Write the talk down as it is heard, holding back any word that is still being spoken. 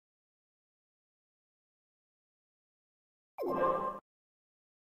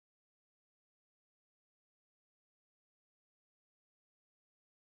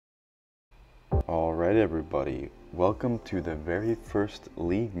Alright everybody, welcome to the very first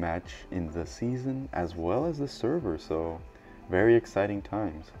league match in the season as well as the server, so very exciting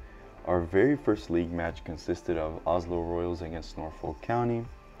times. Our very first league match consisted of Oslo Royals against Norfolk County.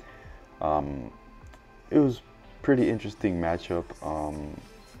 It was pretty interesting matchup.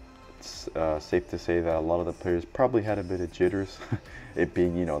 It's safe to say that a lot of the players probably had a bit of jitters, it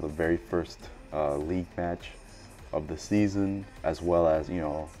being, you know, the very first league match of the season, as well as, you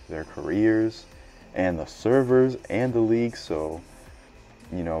know, their careers and the servers and the league. So,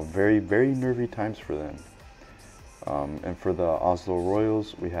 you know, very nervy times for them. And for the Oslo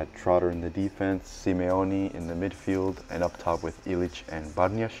Royals, we had Trotter in the defense, Simeone in the midfield, and up top with Ilic and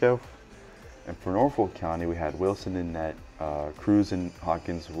Barniashev. And for Norfolk County, we had Wilson in net, Cruz and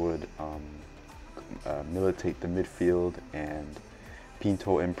Hawkins would militate the midfield, and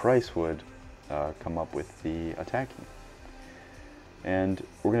Pinto and Price would come up with the attacking. And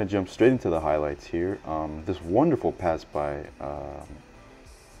we're going to jump straight into the highlights here. This wonderful pass by,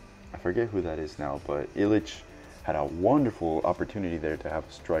 I forget who that is now, but Ilic had a wonderful opportunity there to have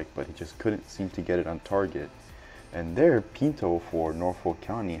a strike, but he just couldn't seem to get it on target. And there, Pinto for Norfolk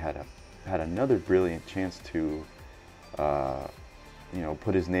County had another brilliant chance to, you know,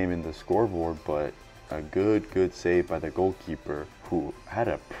 put his name in the scoreboard, but a good save by the goalkeeper, who had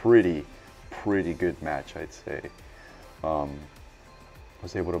a pretty good match, I'd say.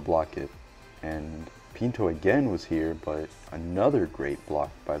 Was able to block it, and Pinto again was here, but another great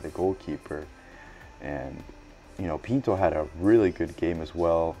block by the goalkeeper. And you know, Pinto had a really good game as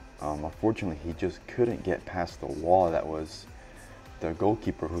well. Unfortunately, he just couldn't get past the wall. That was the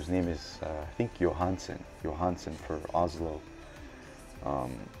goalkeeper, whose name is I think Johansson for Oslo.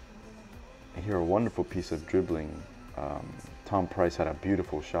 And here, a wonderful piece of dribbling. Tom Price had a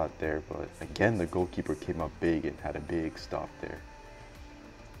beautiful shot there, but again the goalkeeper came up big and had a big stop there.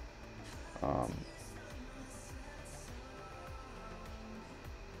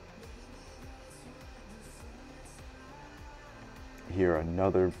 Here,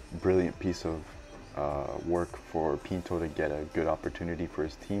 another brilliant piece of work for Pinto to get a good opportunity for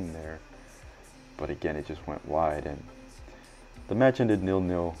his team there, but again it just went wide, and the match ended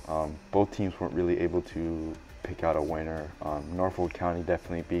 0-0. Both teams weren't really able to pick out a winner. Norfolk County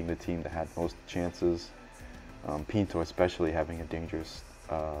definitely being the team that had most chances, Pinto especially having a dangerous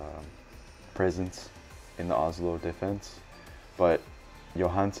presence in the Oslo defense, but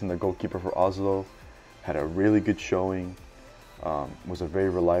Johansson, the goalkeeper for Oslo, had a really good showing, was a very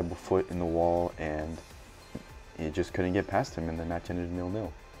reliable foot in the wall, and he just couldn't get past him, and the match ended 0-0.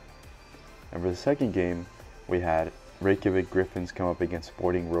 And for the second game, we had Reykjavik Griffins come up against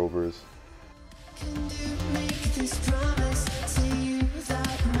Sporting Rovers. Can you make this promise to you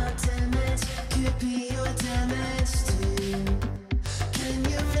that my damage could be your damage too? Can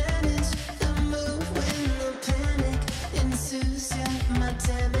you manage the move when no panic ensues? Yeah, my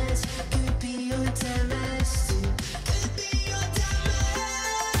damage could be your damage too. Could be your damage.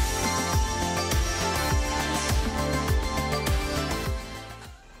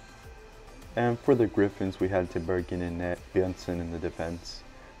 And for the Griffins, we had Tebergin in net, Björnsson in the defense,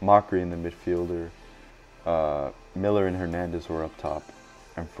 Mockery in the midfielder, Miller and Hernandez were up top.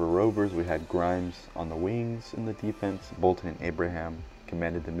 And for Rovers, we had Grimes on the wings in the defense, Bolton and Abraham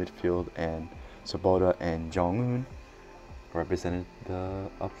commanded the midfield, and Sabota and Jong-un represented the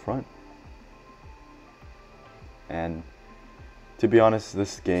up front. And to be honest,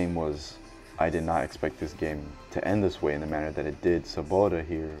 this game was, I did not expect this game to end this way in the manner that it did. Sabota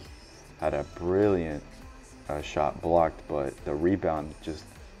here had a brilliant shot blocked, but the rebound just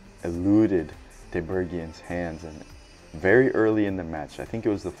eluded Tebergian's hands, and very early in the match, I think it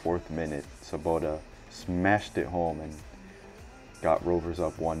was the 4th minute, Sabota smashed it home and got Rovers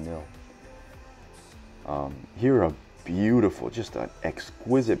up 1-0. Here, a beautiful, just an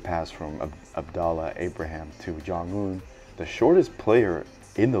exquisite pass from Abdallah Abraham to Jong-un, the shortest player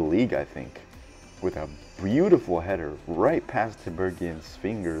in the league, I think, with a beautiful header right past Tebergian's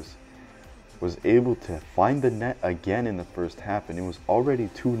fingers. Was able to find the net again in the first half, and it was already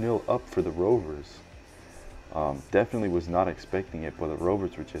 2-0 up for the Rovers. Definitely was not expecting it, but the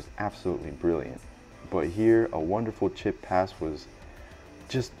Rovers were just absolutely brilliant. But here, a wonderful chip pass was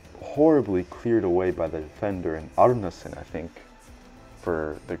just horribly cleared away by the defender, and Arnason, I think,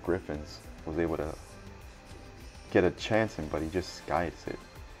 for the Griffins, was able to get a chance in, but he just skies it.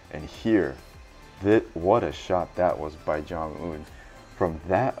 And here, what a shot that was by Jong-un. From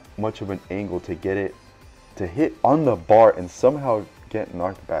that much of an angle to get it, to hit on the bar and somehow get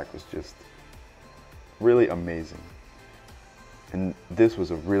knocked back was just really amazing. And this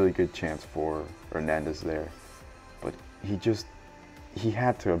was a really good chance for Hernandez there. But he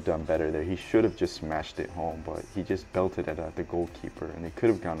had to have done better there. He should have just smashed it home, but he just belted it at the goalkeeper, and they could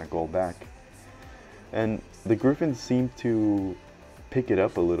have gotten a goal back. And the Griffins seemed to pick it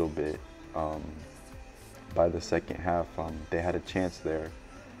up a little bit by the second half. They had a chance there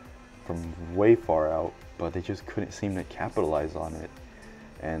from way far out, but they just couldn't seem to capitalize on it.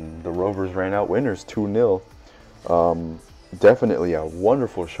 And the Rovers ran out winners 2-0. Definitely a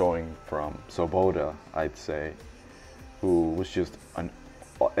wonderful showing from Svoboda, I'd say, who was just an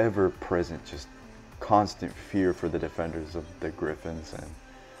ever-present, just constant fear for the defenders of the Griffins. And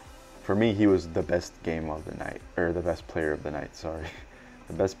for me, he was the best game of the night, or the best player of the night, sorry.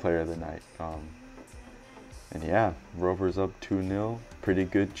 The best player of the night. And yeah, Rovers up 2-0. Pretty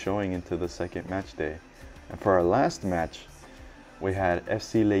good showing into the second match day. And for our last match, we had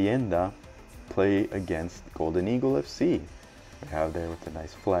FC Leyenda play against Golden Eagle FC. We have there with a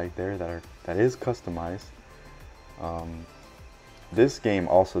nice flag there that is customized. This game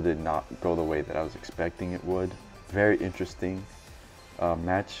also did not go the way that I was expecting it would. Very interesting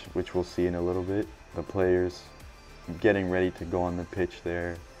match, which we'll see in a little bit. The players getting ready to go on the pitch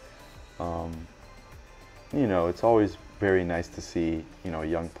there. You know, it's always very nice to see, you know,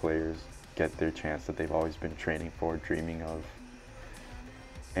 young players get their chance that they've always been training for, dreaming of.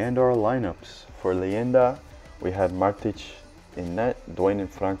 And our lineups. For Leyenda, we had Martic in net. Dwayne and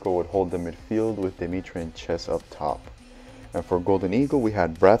Franco would hold the midfield with Dimitri and Chess up top. And for Golden Eagle, we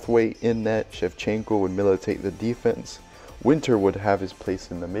had Brathwaite in net. Shevchenko would militate the defense. Winter would have his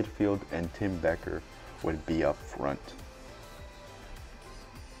place in the midfield, and Tim Becker would be up front.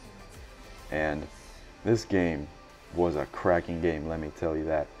 And this game was a cracking game, let me tell you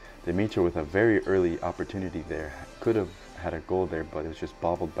that. Dimitri with a very early opportunity there. Could have had a goal there, but it was just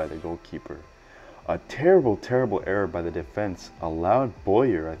bobbled by the goalkeeper. A terrible, terrible error by the defense allowed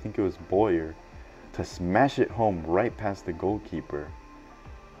Boyer, I think it was Boyer, to smash it home right past the goalkeeper.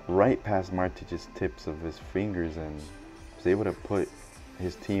 Right past Martic's tips of his fingers, and was able to put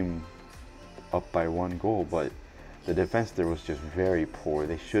his team up by 1 goal. But the defense there was just very poor.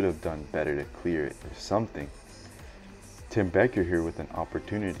 They should have done better to clear it or something. Tim Becker here with an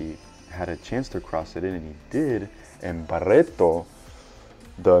opportunity had a chance to cross it in, and he did. And Barreto,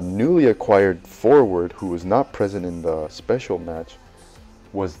 the newly acquired forward who was not present in the special match,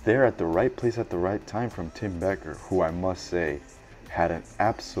 was there at the right place at the right time from Tim Becker, who I must say had an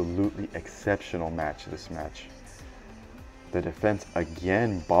absolutely exceptional match this match. The defense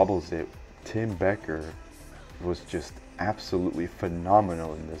again bobbles it. Tim Becker was just absolutely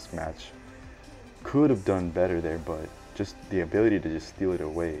phenomenal in this match. Could have done better there, but just the ability to just steal it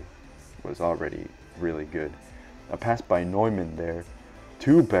away was already really good. A pass by Neumann there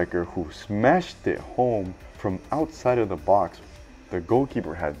to Becker, who smashed it home from outside of the box. The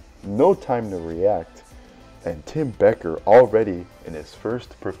goalkeeper had no time to react, and Tim Becker, already in his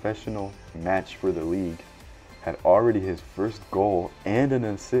first professional match for the league, had already his first goal and an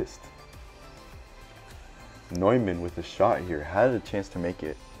assist. Neumann with a shot here had a chance to make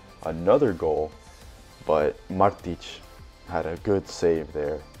it another goal, but Martic had a good save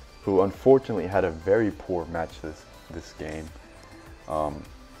there, who unfortunately had a very poor match this game.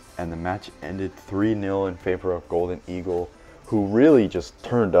 And the match ended 3-0 in favor of Golden Eagle, who really just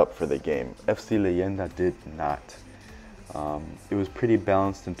turned up for the game. FC Leyenda did not. It was pretty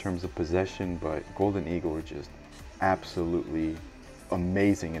balanced in terms of possession, but Golden Eagle were just absolutely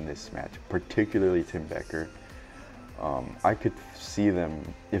amazing in this match, particularly Tim Becker. I could see them,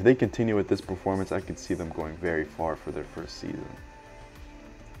 if they continue with this performance, I could see them going very far for their first season.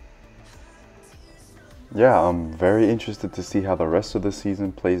 Yeah, I'm very interested to see how the rest of the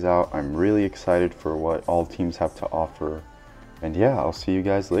season plays out. I'm really excited for what all teams have to offer. And yeah, I'll see you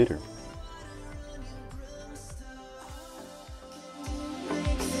guys later.